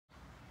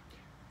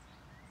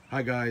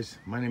Hi guys,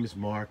 my name is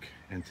Mark,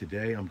 and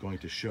today I'm going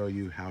to show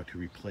you how to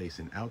replace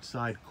an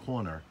outside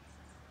corner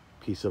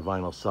piece of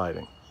vinyl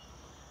siding.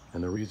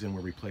 And the reason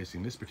we're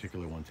replacing this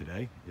particular one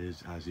today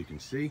is, as you can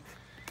see,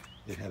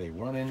 it had a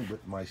run-in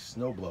with my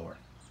snowblower.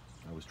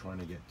 I was trying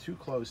to get too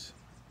close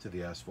to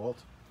the asphalt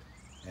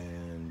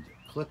and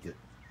clipped it.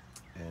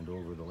 And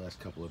over the last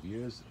couple of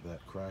years,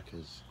 that crack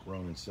has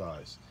grown in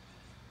size.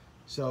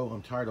 So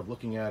I'm tired of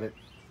looking at it,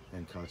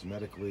 and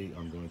cosmetically,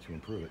 I'm going to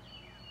improve it.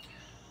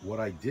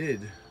 What I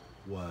did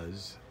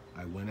was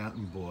I went out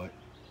and bought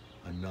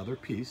another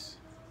piece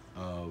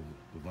of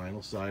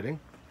vinyl siding,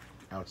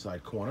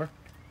 outside corner,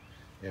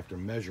 after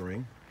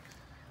measuring.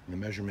 And the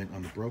measurement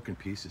on the broken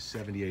piece is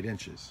 78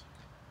 inches.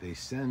 They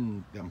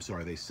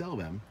sell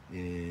them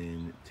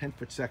in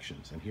 10-foot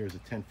sections, and here's a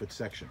 10-foot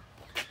section.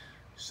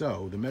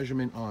 So the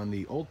measurement on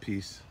the old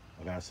piece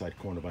of outside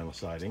corner vinyl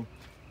siding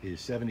is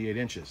 78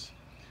 inches.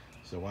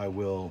 So I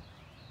will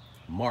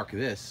mark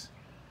this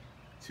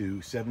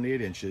to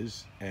 78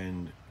 inches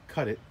and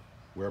cut it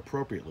where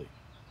appropriately.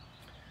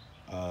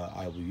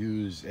 I will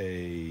use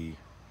a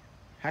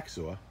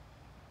hacksaw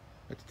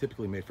that's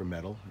typically made from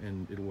metal,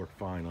 and it'll work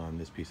fine on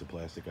this piece of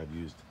plastic. I've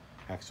used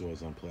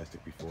hacksaws on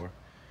plastic before.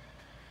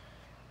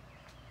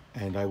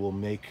 And I will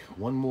make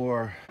one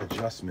more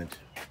adjustment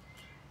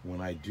when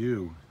I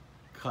do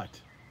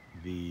cut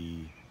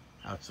the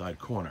outside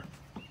corner.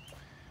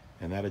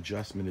 And that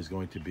adjustment is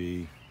going to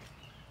be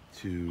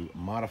to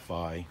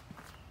modify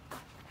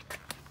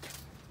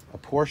a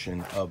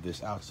portion of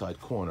this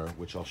outside corner,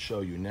 which I'll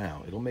show you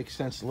now. It'll make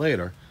sense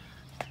later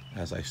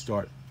as I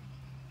start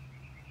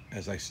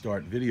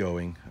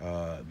videoing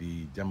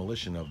the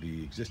demolition of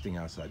the existing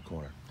outside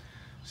corner.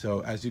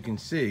 So as you can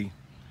see,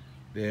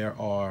 there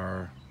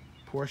are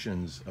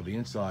portions of the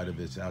inside of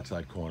this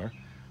outside corner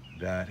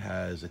that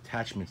has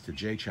attachments to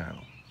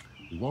J-channel.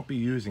 We won't be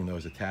using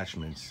those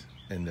attachments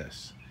in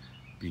this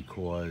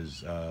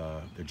because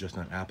they're just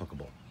not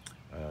applicable.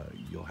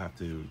 You'll have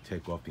to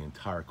take off the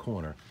entire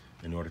corner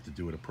in order to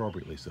do it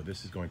appropriately. So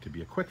this is going to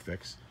be a quick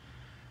fix,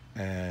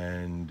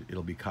 and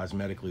it'll be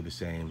cosmetically the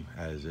same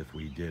as if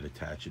we did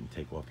attach it and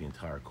take off the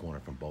entire corner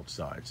from both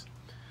sides.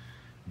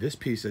 This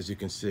piece, as you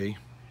can see,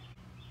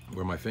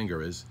 where my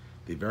finger is,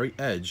 the very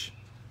edge,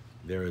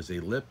 there is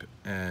a lip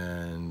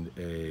and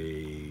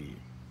a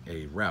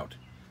route.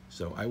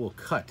 So I will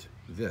cut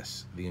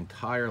this, the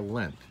entire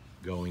length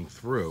going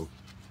through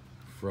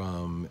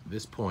from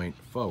this point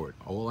forward.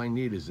 All I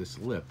need is this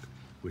lip,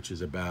 which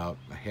is about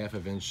a half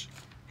of an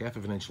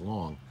inch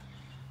long,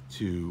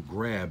 to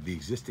grab the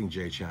existing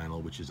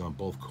J-channel, which is on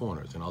both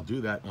corners. And I'll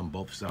do that on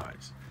both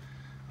sides.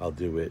 I'll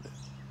do it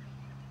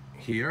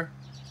here.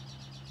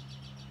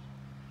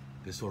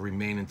 This will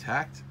remain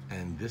intact,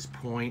 and this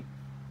point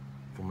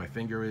from my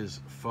finger is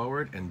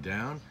forward and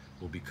down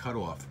will be cut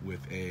off with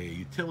a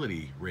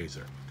utility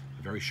razor,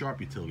 a very sharp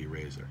utility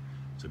razor.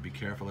 So be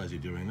careful as you're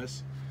doing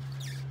this.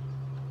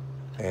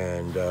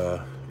 And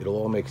it'll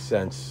all make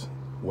sense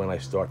when I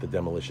start the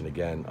demolition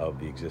again of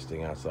the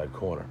existing outside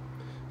corner.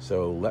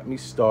 So let me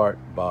start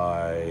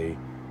by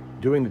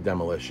doing the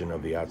demolition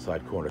of the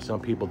outside corner.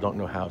 Some people don't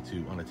know how to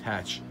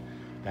unattach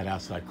that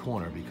outside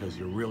corner because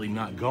you're really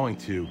not going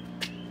to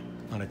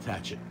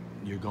unattach it.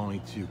 You're going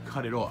to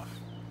cut it off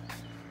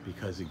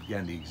because,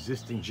 again, the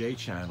existing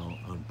J-channel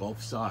on both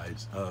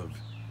sides of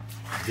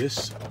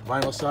this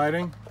vinyl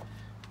siding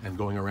and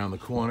going around the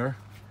corner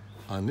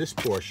on this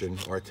portion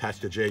are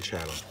attached to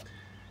J-channel.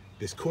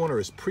 This corner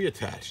is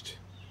pre-attached,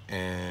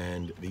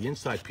 and the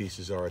inside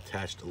pieces are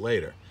attached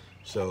later.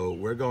 So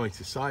we're going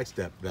to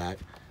sidestep that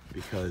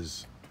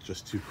because it's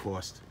just too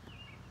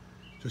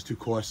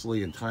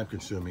costly and time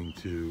consuming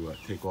to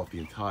take off the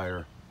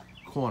entire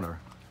corner.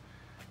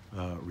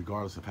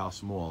 Regardless of how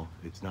small,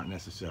 it's not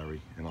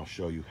necessary, and I'll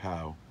show you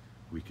how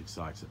we could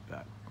sidestep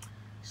that.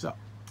 So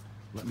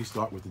let me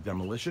start with the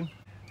demolition.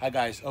 Hi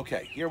guys,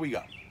 okay, here we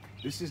go.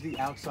 This is the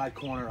outside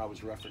corner I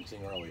was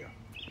referencing earlier.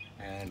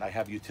 And I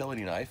have a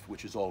utility knife,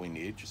 which is all we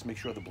need. Just make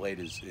sure the blade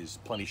is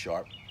plenty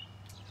sharp.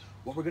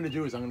 What we're gonna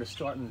do is I'm gonna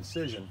start an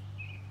incision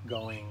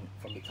going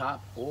from the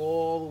top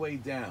all the way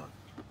down.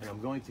 And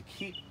I'm going to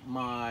keep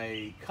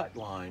my cut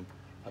line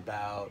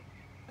about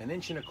 1.25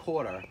 inches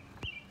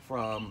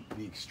from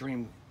the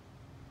extreme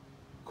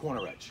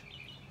corner edge.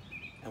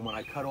 And when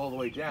I cut all the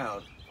way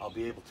down, I'll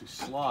be able to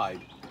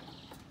slide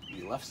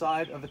the left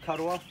side of the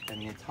cutoff and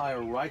the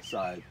entire right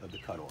side of the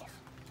cutoff.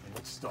 And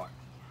let's start.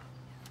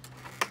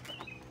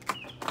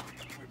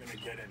 We're gonna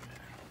get in there.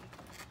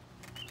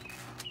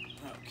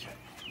 Okay,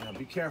 now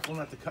be careful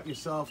not to cut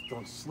yourself.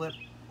 Don't slip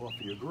off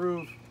of your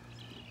groove.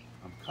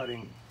 I'm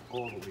cutting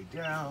all the way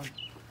down.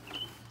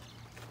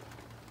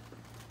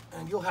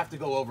 And you'll have to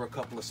go over a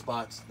couple of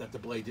spots that the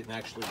blade didn't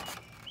actually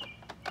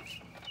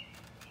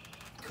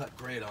cut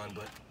great on,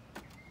 but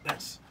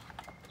that's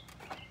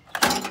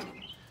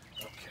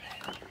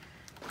okay.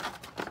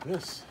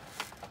 This,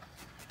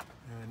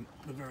 and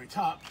the very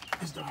top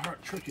is the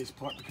hard, trickiest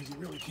part because you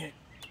really can't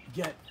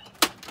get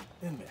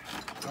in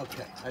there.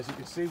 Okay, as you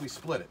can see, we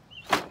split it.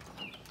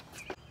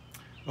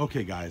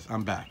 Okay guys,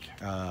 I'm back.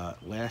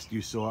 Last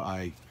you saw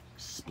I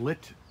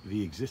split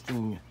the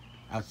existing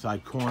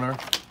outside corner,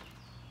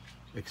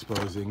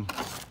 exposing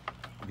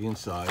the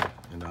inside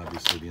and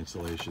obviously the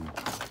insulation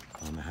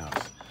on the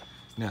house.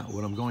 Now,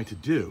 what I'm going to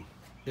do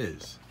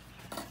is,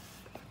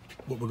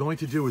 we're going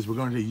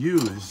to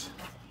use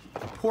a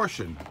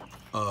portion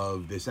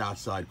of this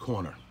outside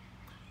corner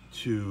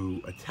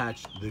to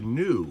attach the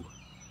new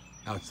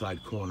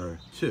outside corner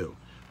to.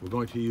 We're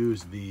going to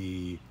use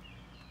the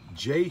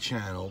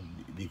J-channel,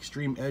 the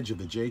extreme edge of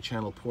the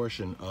J-channel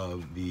portion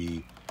of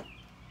the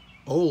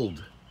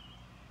old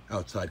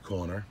outside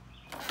corner,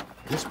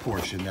 this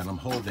portion that I'm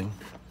holding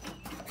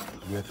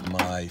with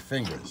my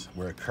fingers,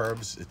 where it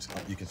curves.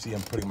 You can see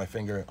I'm putting my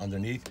finger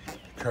underneath, it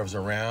curves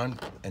around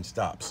and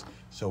stops.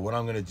 So what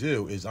I'm gonna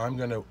do is I'm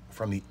gonna,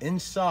 from the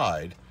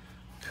inside,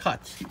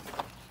 cut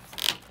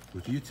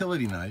with the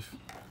utility knife.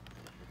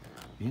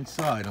 The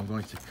inside, I'm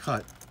going to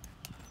cut,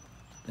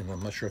 and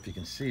I'm not sure if you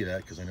can see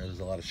that because I know there's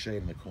a lot of shade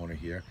in the corner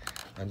here.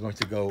 I'm going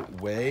to go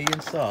way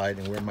inside,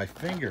 and where my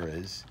finger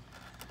is,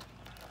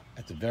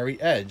 at the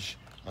very edge,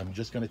 I'm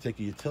just going to take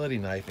a utility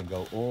knife and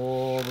go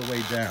all the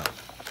way down,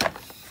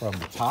 from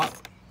the top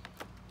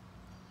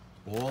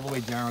all the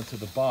way down to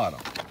the bottom,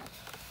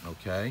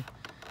 okay?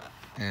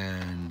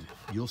 And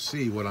you'll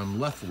see what I'm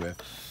left with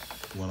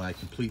when I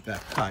complete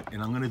that cut.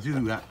 And I'm going to do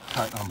that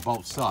cut on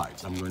both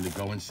sides. I'm going to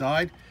go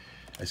inside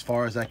as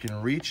far as I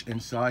can reach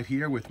inside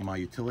here with my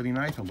utility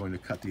knife. I'm going to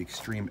cut the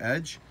extreme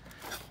edge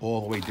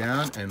all the way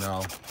down, and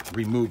I'll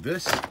remove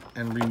this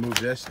and remove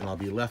this, and I'll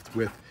be left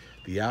with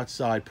the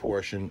outside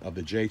portion of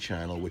the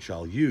J-channel, which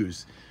I'll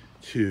use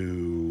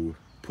to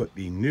put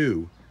the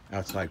new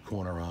outside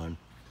corner on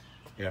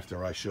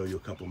after I show you a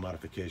couple of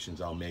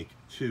modifications I'll make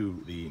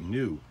to the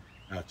new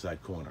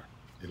outside corner.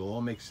 It'll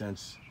all make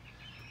sense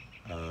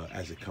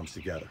as it comes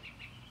together.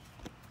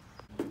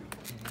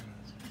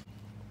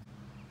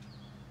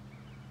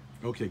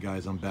 Okay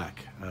guys, I'm back.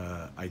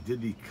 I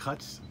did the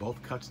cuts,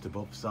 both cuts to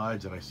both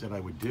sides that I said I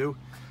would do,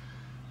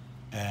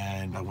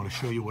 and I want to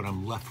show you what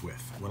I'm left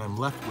with. What I'm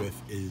left with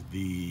is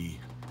the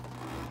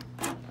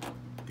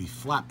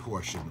flat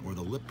portion, or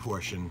the lip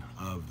portion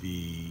of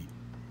the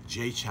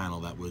J-channel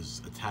that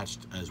was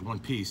attached as one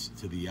piece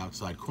to the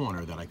outside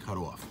corner that I cut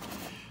off,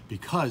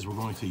 because we're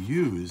going to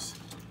use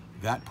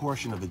that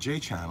portion of the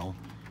J-channel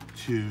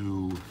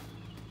to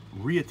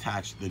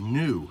reattach the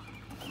new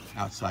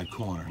outside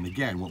corner. And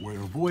again, what we're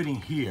avoiding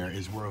here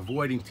is we're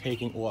avoiding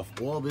taking off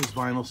all this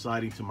vinyl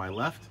siding to my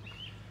left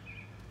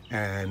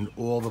and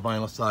all the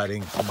vinyl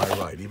siding to my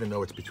right, even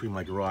though it's between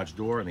my garage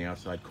door and the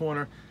outside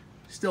corner.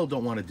 Still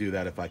don't want to do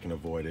that if I can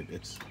avoid it.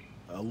 It's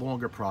a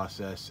longer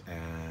process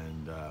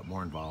and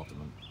more involved,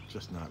 and I'm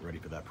just not ready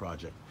for that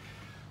project.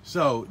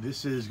 So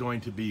this is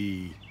going to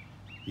be,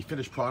 the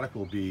finished product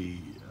will be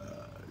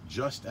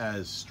just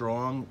as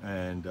strong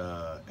and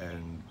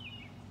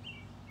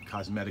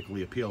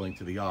cosmetically appealing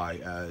to the eye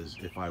as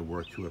if I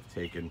were to have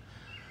taken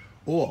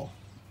all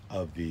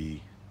of the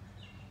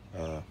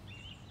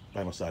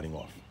vinyl siding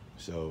off.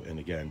 So, and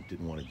again,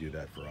 didn't want to do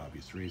that for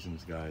obvious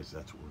reasons, guys.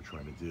 That's what we're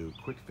trying to do,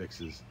 quick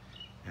fixes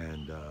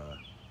and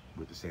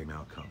with the same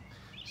outcome.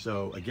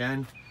 So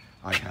again,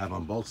 I have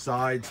on both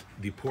sides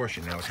the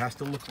portion. Now it has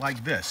to look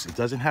like this. It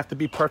doesn't have to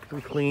be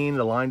perfectly clean.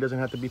 The line doesn't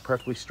have to be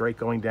perfectly straight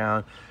going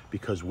down,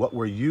 because what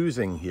we're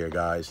using here,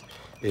 guys,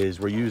 is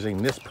we're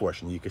using this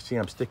portion. You can see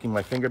I'm sticking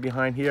my finger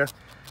behind here.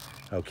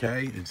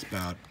 Okay, it's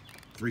about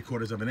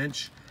 3/4 of an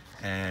inch.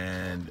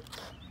 And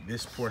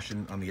this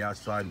portion on the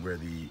outside where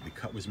the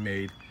cut was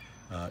made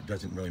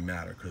doesn't really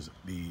matter, because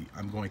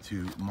I'm going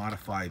to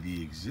modify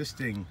the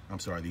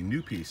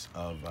new piece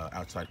of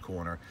outside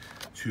corner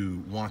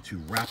to want to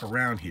wrap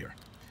around here.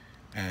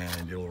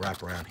 And it'll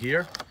wrap around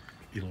here.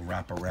 It'll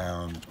wrap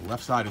around the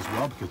left side as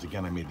well, because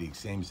again, I made the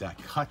same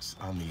exact cuts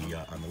on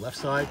the left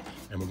side.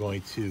 And we're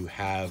going to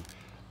have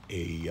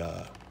the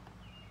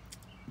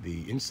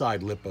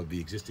inside lip of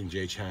the existing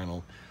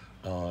J-channel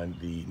on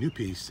the new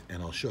piece,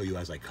 and I'll show you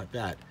as I cut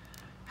that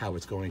how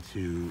it's going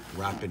to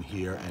wrap in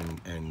here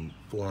and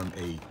form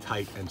a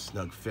tight and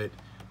snug fit.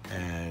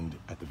 And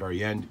at the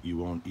very end, you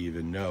won't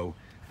even know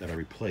that I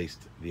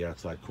replaced the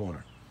outside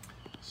corner.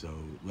 So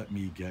let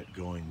me get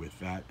going with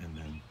that, and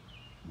then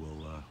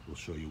we'll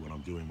show you what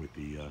I'm doing with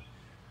the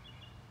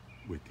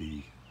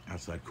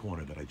outside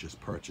corner that I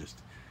just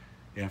purchased.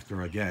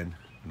 After, again,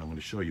 and I'm going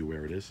to show you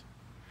where it is.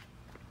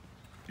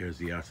 Here's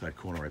the outside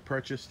corner I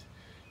purchased.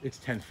 It's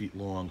 10 feet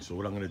long, so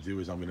what I'm going to do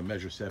is I'm going to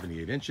measure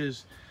 78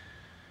 inches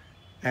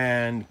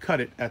and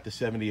cut it at the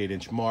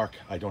 78-inch mark.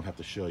 I don't have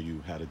to show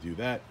you how to do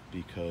that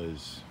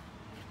because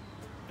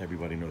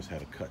everybody knows how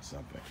to cut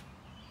something.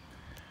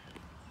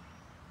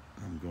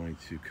 I'm going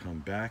to come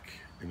back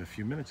in a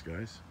few minutes,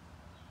 guys.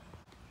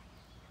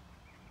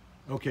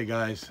 Okay,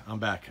 guys, I'm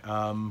back.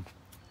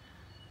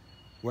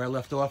 Where I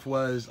left off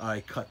was I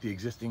cut the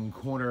existing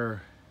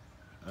corner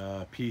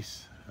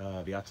piece,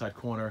 the outside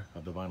corner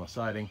of the vinyl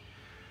siding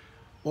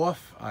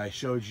off. I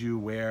showed you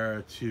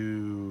where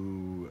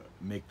to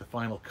make the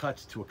final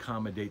cuts to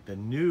accommodate the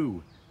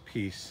new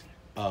piece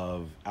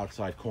of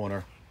outside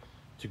corner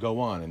to go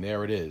on, and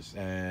there it is.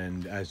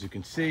 And as you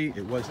can see,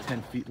 it was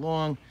 10 feet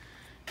long.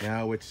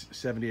 Now it's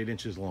 78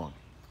 inches long,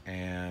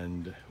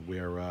 and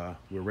we're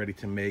ready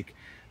to make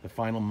the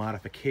final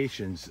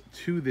modifications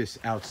to this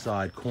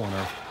outside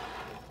corner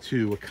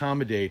to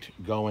accommodate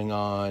going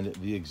on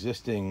the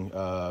existing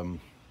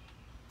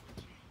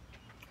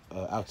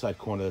outside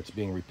corner that's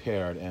being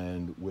repaired,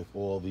 and with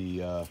all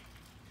the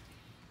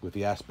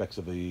aspects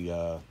of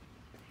the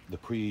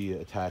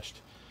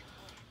pre-attached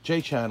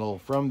J-channel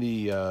from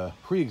the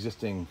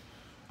pre-existing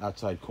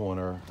outside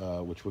corner,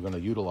 which we're going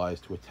to utilize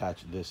to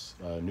attach this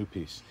new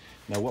piece.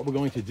 Now what we're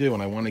going to do,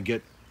 and I want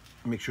to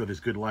make sure there's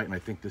good light, and I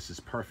think this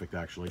is perfect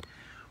actually.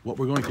 What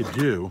we're going to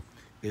do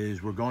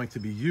is we're going to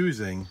be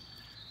using,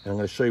 and I'm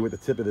going to show you with the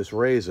tip of this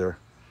razor,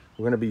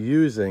 we're going to be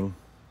using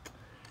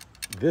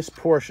this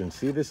portion.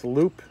 See this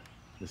loop,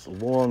 this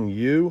long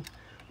U?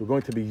 We're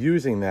going to be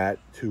using that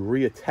to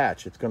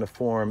reattach. It's going to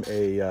form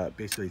a,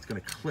 basically it's going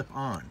to clip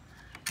on,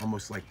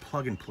 almost like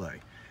plug and play.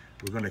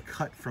 We're going to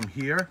cut from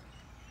here,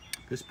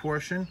 this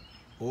portion,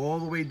 all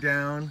the way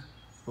down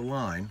the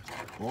line,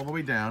 all the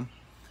way down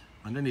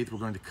underneath. We're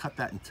going to cut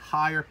that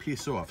entire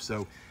piece off.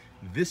 So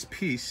this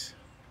piece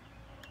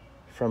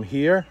from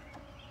here,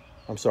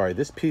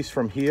 this piece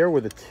from here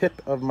where the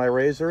tip of my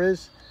razor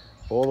is,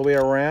 all the way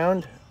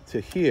around to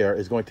here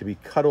is going to be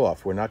cut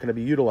off. We're not going to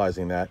be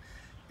utilizing that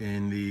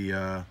in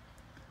the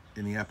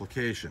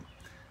application,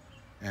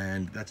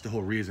 and that's the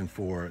whole reason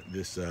for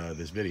this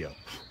this video.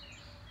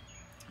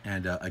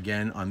 And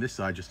again, on this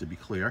side, just to be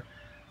clear,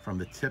 from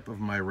the tip of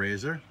my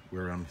razor,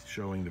 where I'm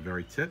showing the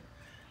very tip,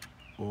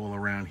 all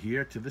around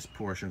here to this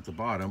portion at the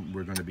bottom,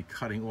 we're going to be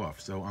cutting off.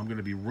 So I'm going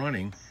to be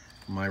running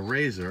my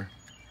razor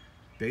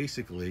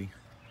basically,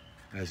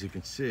 as you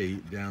can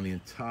see, down the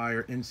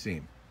entire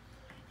inseam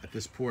at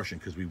this portion,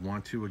 because we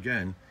want to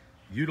again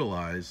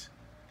utilize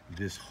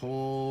this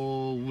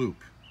whole loop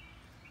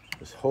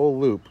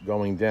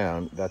going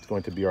down. That's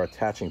going to be our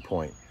attaching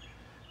point,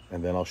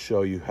 and then I'll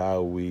show you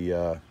how we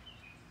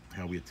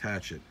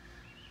attach it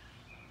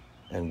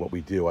and what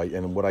we do.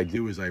 What I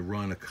do is I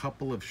run a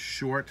couple of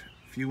short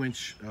few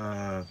inch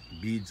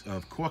beads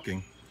of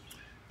caulking,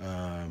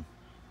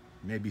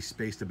 maybe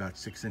spaced about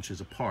 6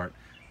 inches apart,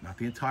 not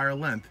the entire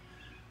length,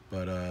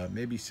 but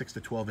maybe 6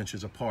 to 12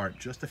 inches apart,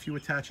 just a few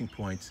attaching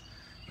points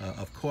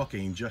of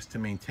caulking just to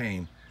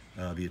maintain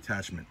the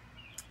attachment,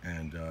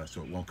 and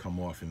so it won't come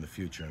off in the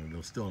future, and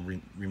it'll still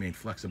remain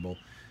flexible,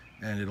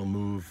 and it'll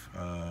move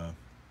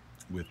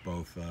with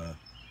both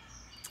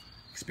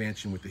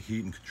expansion with the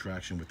heat and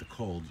contraction with the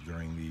cold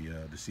during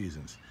the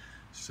seasons.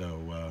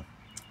 So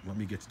let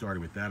me get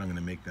started with that. I'm going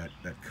to make that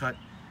cut,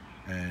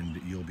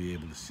 and you'll be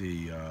able to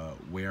see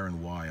where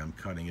and why I'm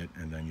cutting it,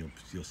 and then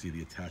you'll see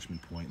the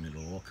attachment point, and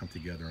it'll all come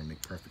together and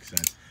make perfect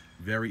sense.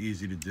 Very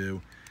easy to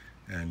do,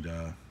 and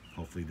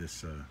hopefully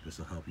this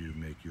will help you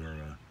make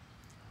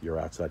your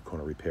outside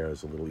corner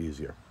repairs a little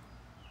easier.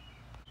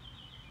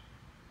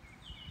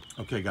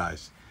 Okay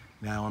guys,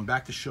 now I'm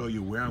back to show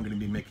you where I'm going to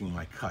be making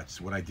my cuts.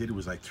 What I did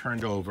was I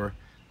turned over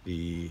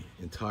the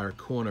entire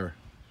corner,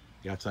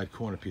 the outside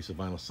corner piece of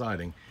vinyl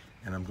siding,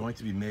 and I'm going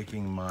to be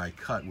making my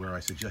cut where I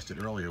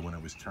suggested earlier when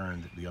it was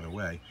turned the other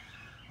way,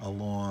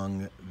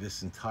 along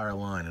this entire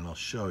line, and I'll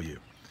show you.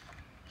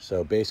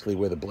 So basically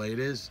where the blade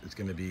is, it's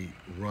going to be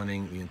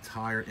running the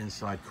entire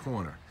inside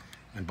corner,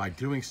 and by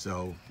doing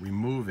so,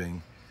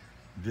 removing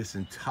this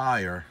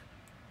entire,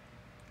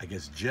 I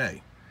guess,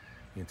 J,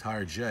 the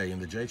entire J in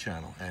the J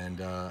channel, and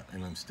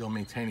I'm still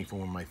maintaining from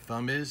where my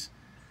thumb is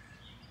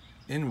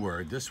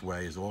inward this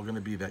way is all going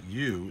to be that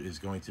U is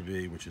going to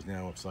be, which is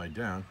now upside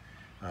down,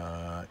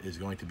 is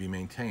going to be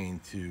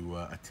maintained to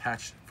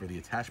attach for the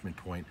attachment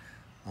point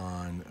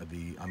on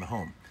the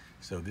home.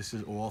 So this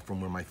is all from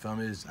where my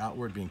thumb is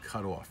outward being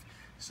cut off.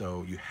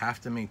 So you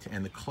have to maintain,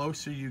 and the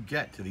closer you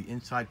get to the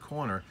inside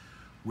corner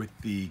with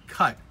the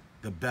cut,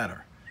 the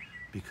better,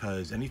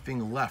 because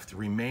anything left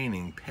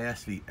remaining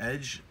past the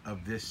edge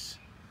of this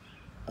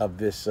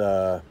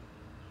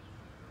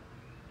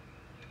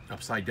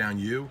upside down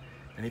U,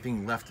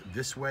 anything left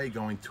this way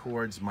going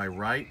towards my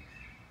right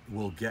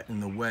will get in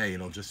the way.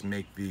 It'll just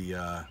make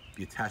the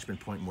attachment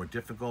point more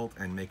difficult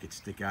and make it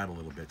stick out a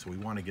little bit. So we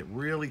want to get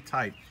really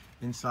tight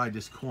inside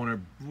this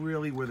corner,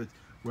 really where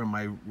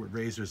my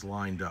razor's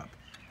lined up.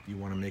 You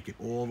want to make it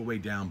all the way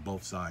down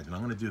both sides, and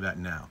I'm going to do that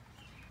now.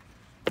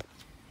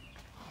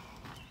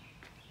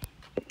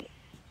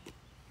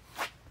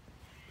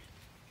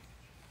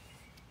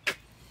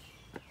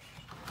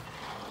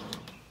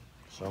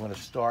 So I'm going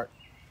to start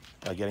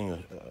by getting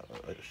a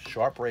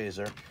sharp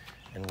razor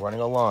and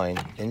running a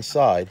line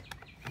inside,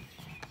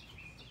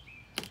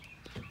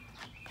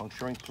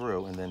 puncturing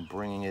through, and then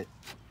bringing it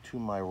to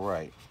my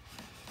right.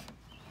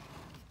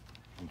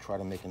 And try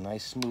to make a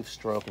nice smooth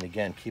stroke, and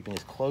again, keeping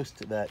as close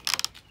to that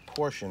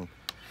portion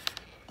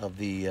of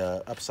the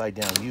upside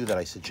down U that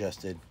I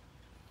suggested.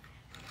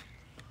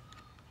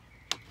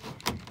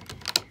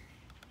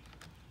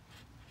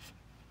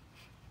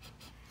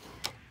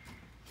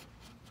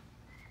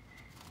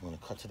 I'm going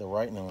to cut to the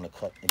right, and I'm going to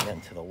cut again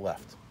to the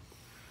left.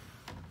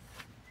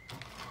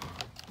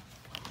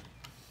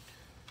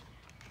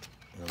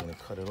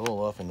 cut it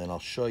all off, and then I'll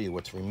show you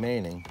what's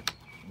remaining,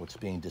 what's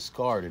being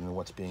discarded, and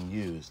what's being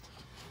used.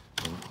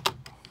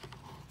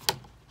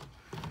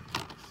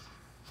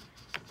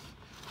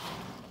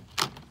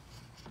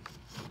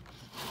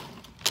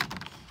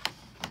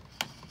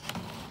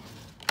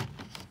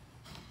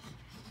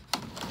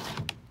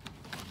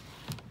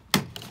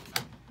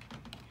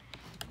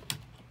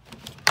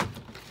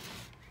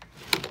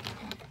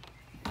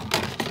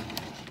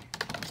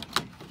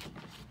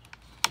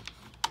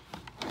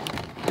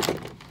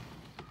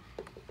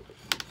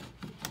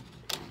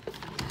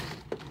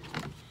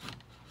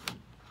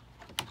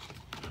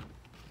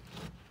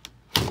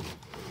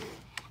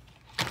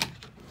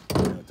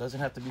 And it doesn't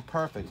have to be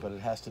perfect, but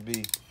it has to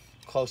be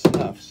close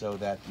enough so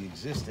that the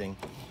existing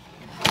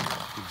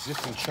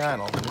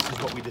channel, and this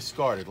is what we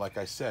discarded. Like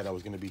I said, I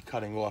was going to be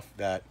cutting off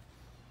that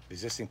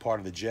existing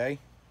part of the J.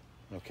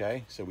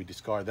 Okay, so we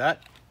discard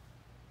that.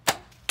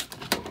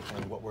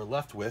 And what we're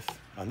left with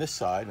on this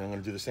side, and I'm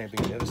going to do the same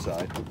thing on the other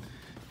side,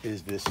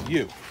 is this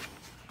U.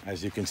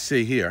 As you can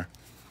see here,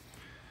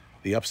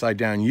 the upside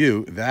down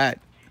U, that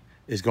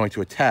is going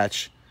to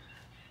attach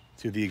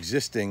to the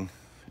existing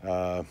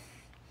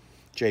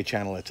J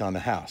channel that's on the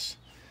house.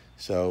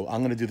 So I'm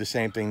going to do the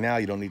same thing now.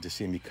 You don't need to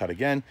see me cut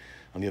again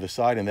on the other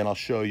side, and then I'll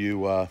show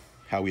you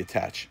how we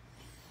attach.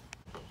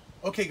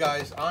 Okay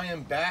guys, I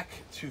am back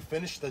to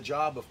finish the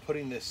job of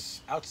putting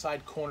this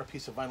outside corner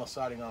piece of vinyl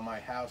siding on my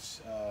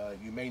house.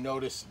 You may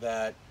notice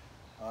that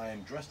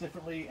I'm dressed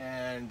differently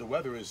and the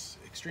weather is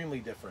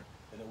extremely different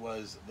than it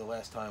was the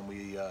last time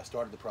we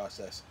started the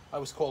process. I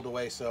was called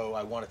away, so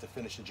I wanted to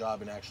finish the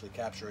job and actually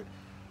capture it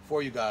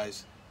for you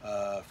guys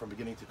from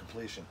beginning to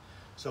completion.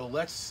 So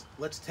let's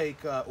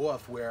take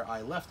off where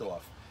I left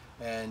off.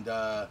 And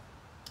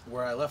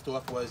where I left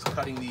off was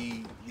cutting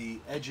the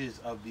edges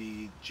of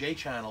the J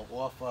channel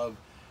off of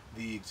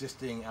the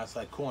existing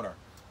outside corner.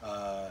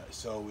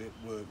 So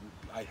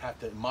I'd have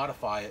to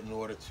modify it in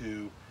order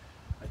to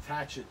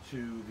attach it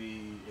to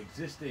the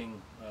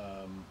existing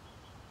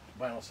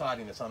vinyl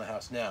siding that's on the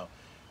house now.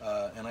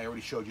 And I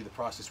already showed you the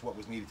process, what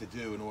was needed to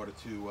do in order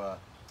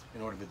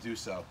to do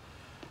so.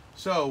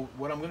 So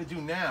what I'm going to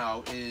do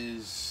now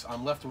is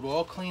I'm left with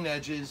all clean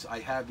edges. I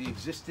have the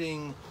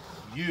existing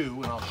U,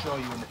 and I'll show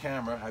you in the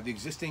camera. I have the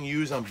existing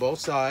U's on both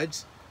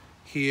sides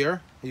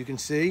here, you can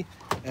see,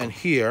 and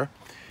here.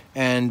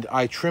 And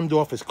I trimmed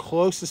off as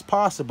close as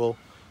possible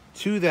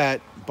to that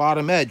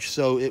bottom edge,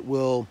 so it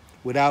will,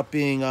 without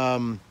being,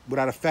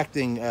 without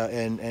affecting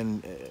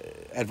and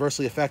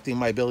adversely affecting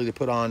my ability to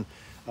put on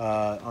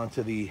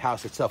onto the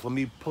house itself. Let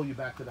me pull you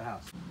back to the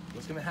house.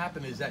 What's going to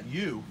happen is that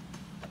U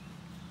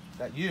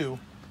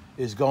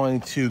is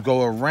going to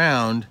go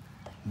around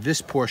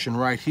this portion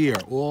right here,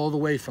 all the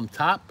way from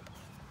top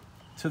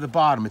to the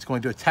bottom. It's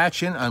going to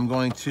attach in. I'm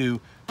going to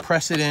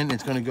press it in.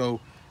 It's going to go,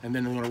 and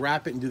then I'm going to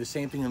wrap it and do the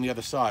same thing on the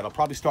other side. I'll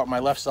probably start my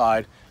left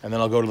side, and then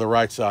I'll go to the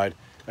right side,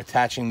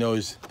 attaching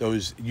those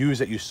U's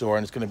that you saw,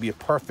 and it's going to be a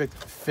perfect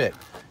fit.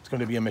 It's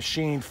going to be a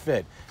machine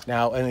fit.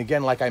 Now, and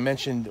again, like I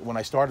mentioned when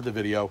I started the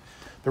video,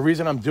 the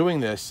reason I'm doing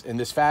this in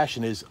this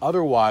fashion is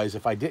otherwise,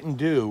 if I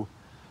didn't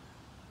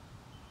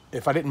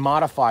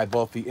modify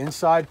both the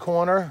inside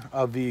corner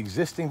of the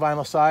existing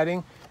vinyl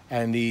siding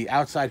and the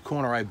outside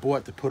corner I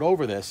bought to put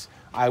over this,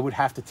 I would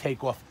have to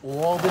take off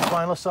all this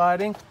vinyl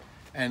siding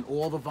and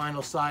all the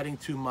vinyl siding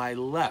to my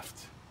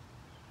left,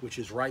 which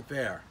is right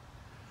there.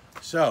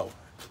 So,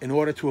 in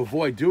order to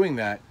avoid doing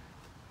that,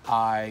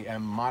 I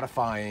am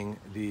modifying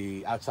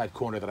the outside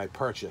corner that I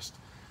purchased.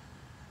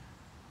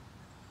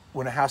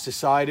 When a house is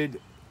sided,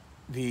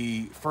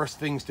 the first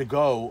things to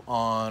go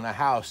on a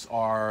house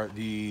are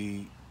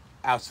the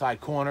outside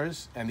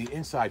corners and the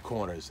inside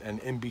corners, and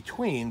in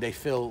between they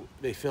fill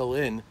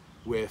in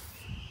with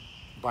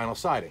vinyl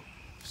siding.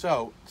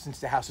 So since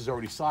the house is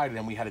already sided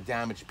and we had a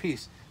damaged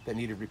piece that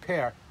needed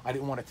repair, I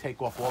didn't want to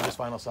take off all this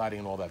vinyl siding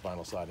and all that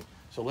vinyl siding.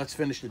 So let's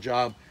finish the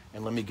job,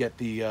 and let me get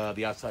the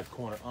outside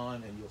corner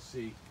on, and you'll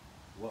see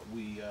what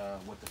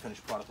the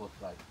finished product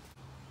looks like.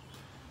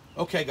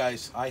 Okay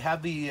guys, I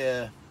have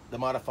the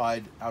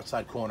modified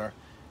outside corner,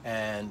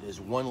 and there's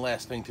one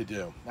last thing to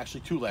do.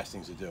 Actually, two last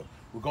things to do.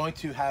 We're going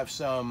to have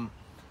some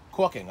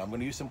caulking. I'm going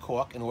to use some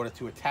caulk in order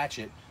to attach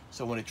it,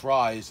 so when it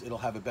dries, it'll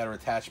have a better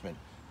attachment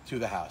to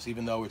the house.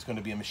 Even though it's going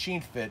to be a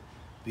machine fit,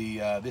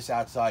 this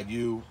outside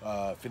U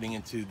fitting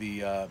into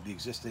the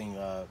existing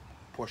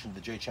portion of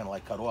the J channel I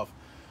cut off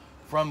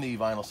from the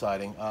vinyl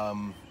siding,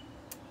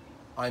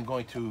 I'm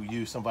going to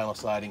use some vinyl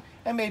siding,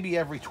 and maybe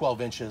every 12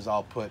 inches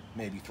I'll put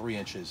maybe 3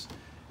 inches,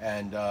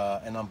 and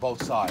on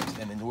both sides.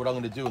 And what I'm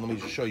going to do, let me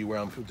just show you where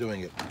I'm doing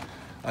it.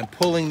 I'm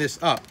pulling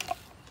this up,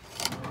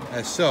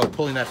 as so,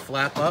 pulling that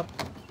flap up,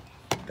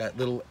 that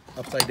little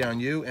upside down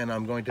U, and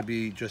I'm going to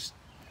be just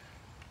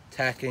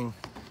tacking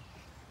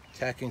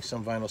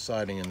some vinyl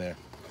siding in there.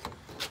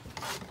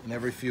 And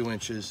every few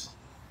inches,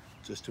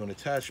 just to an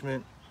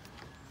attachment.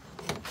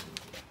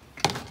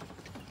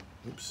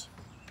 Oops.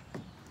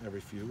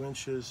 Every few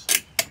inches.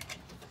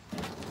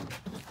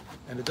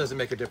 And it doesn't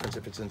make a difference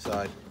if it's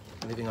inside.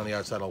 Anything on the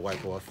outside I'll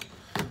wipe off.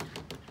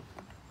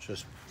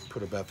 Just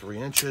put about 3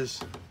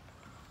 inches.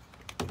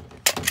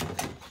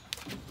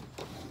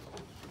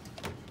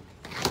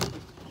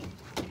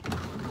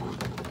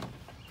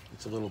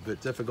 it's a little bit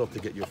difficult to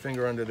get your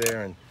finger under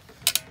there and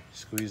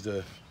squeeze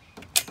the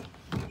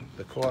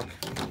cork.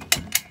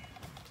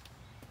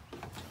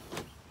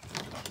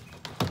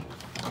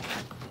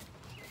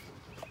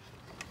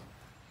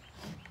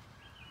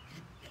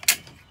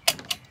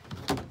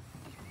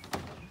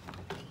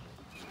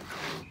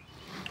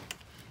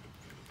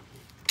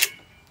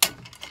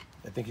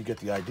 I think you get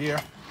the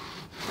idea.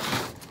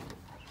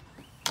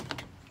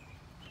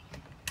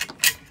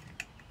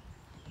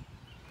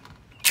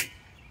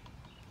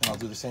 And I'll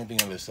do the same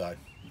thing on this side.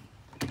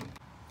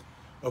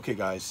 Okay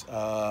guys,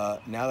 now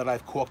that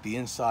I've corked the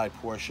inside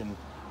portion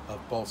of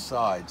both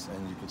sides,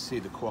 and you can see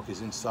the cork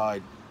is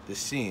inside the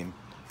seam,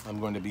 I'm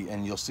going to be,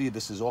 and you'll see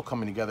this is all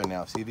coming together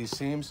now. See these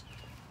seams?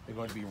 They're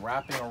going to be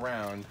wrapping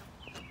around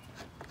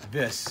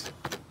this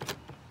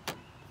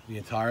the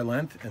entire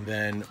length, and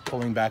then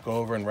pulling back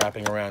over and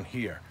wrapping around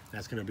here.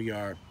 That's going to be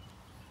our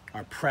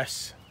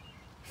press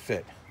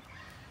fit,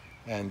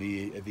 and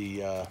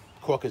the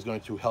cork is going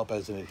to help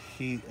as an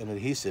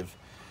adhesive,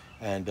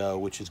 and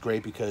which is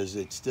great because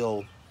it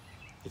still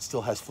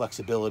has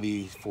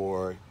flexibility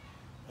for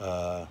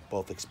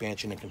both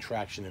expansion and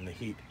contraction in the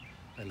heat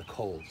and the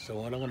cold.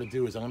 So what I'm going to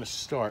do is I'm going to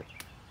start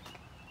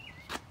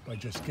by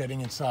just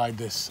getting inside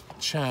this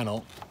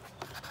channel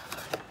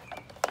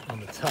on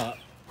the top.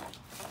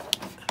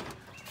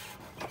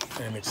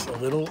 And it's a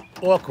little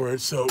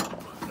awkward, so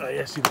I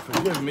ask you to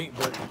forgive me,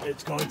 but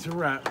it's going to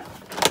wrap.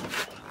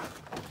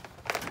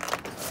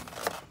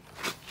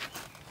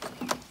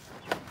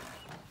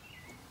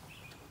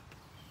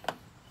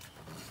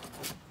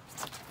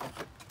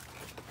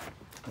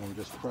 And I'm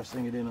just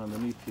pressing it in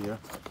underneath here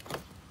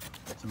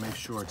to make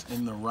sure it's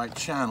in the right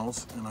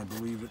channels, and I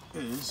believe it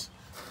is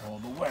all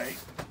the way.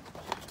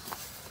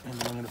 And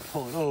then I'm going to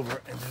pull it over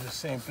and do the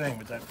same thing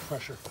with that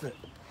pressure fit.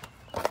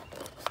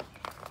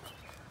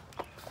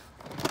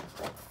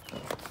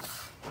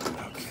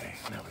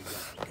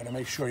 Gotta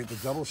make sure you have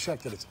to double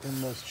check that it's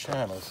in those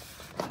channels.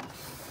 Okay.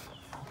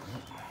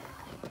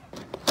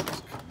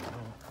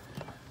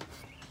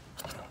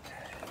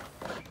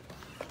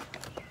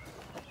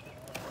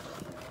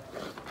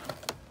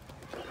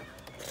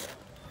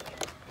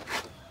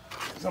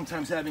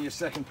 Sometimes having a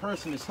second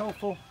person is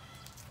helpful,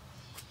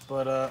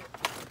 but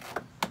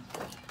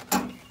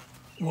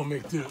we'll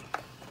make do.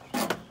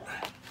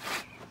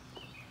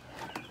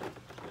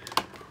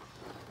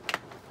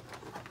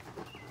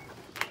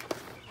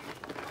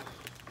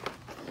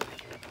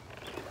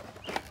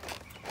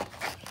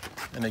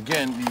 And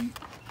again,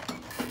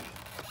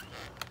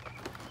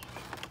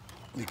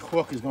 the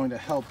cork is going to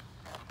help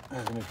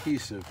as an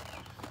adhesive.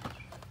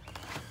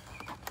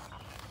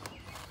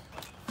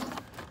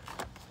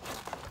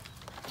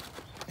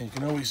 And you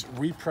can always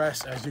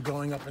repress as you're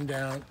going up and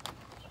down.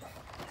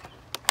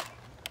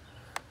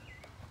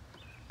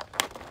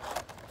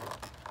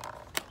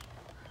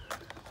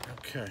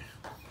 Okay.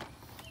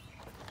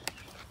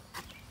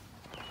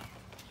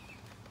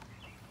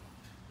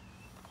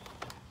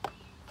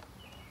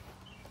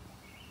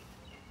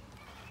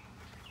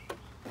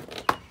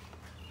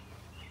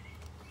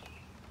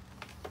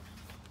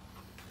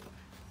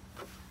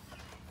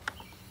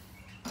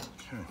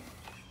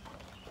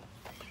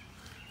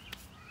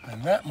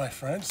 And that, my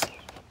friends,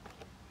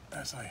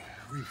 as I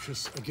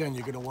just, again,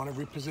 you're going to want to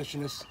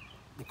reposition this.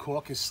 The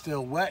cork is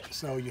still wet,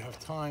 so you have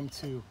time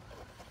to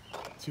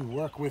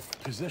work with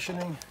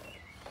positioning.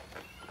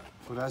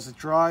 But as it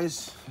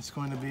dries, it's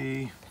going to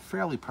be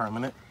fairly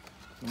permanent.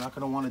 You're not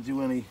going to want to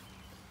do any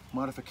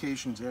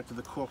modifications after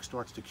the cork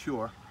starts to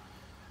cure.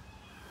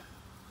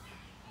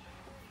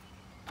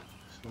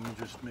 So let me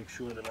just make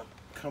sure that I'm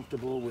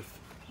comfortable with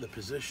the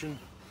position.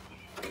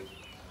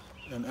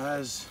 And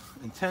as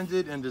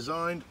intended and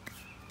designed,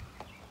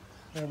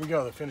 there we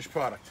go, the finished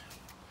product.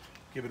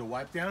 Give it a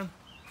wipe down,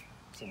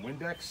 some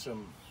Windex,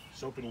 some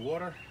soap and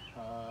water,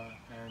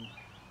 and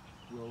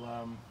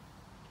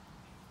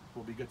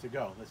we'll be good to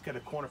go. Let's get a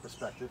corner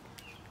perspective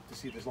to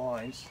see if there's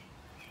lines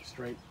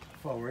straight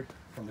forward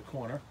from the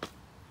corner,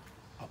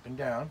 up and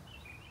down.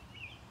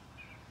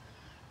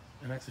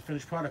 And that's the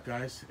finished product,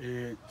 guys.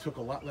 It took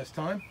a lot less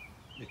time.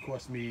 It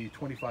cost me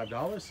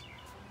 $25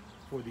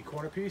 for the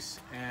corner piece,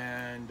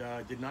 and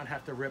did not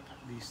have to rip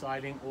the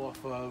siding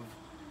off of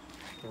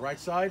the right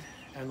side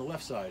and the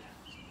left side,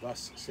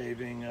 thus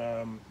saving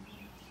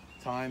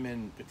time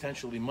and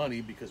potentially money,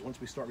 because once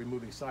we start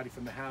removing siding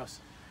from the house,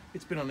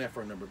 it's been on there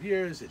for a number of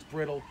years, it's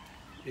brittle,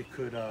 it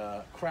could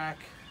crack,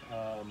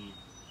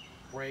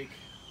 break,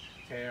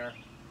 tear,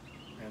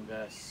 and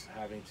thus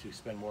having to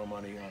spend more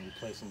money on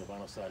replacing the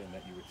vinyl siding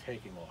that you were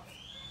taking off.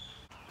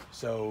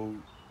 So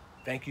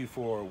thank you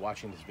for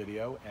watching this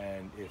video,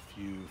 and if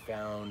you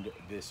found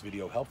this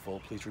video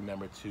helpful, please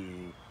remember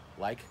to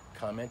like,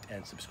 comment,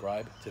 and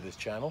subscribe to this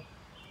channel.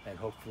 And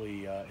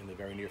hopefully in the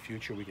very near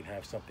future we can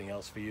have something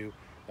else for you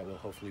that will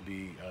hopefully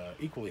be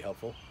equally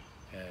helpful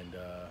and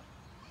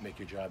make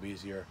your job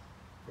easier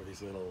for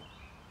these little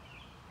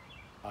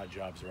odd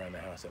jobs around the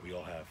house that we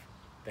all have.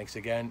 Thanks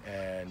again,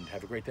 and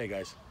have a great day,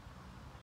 guys.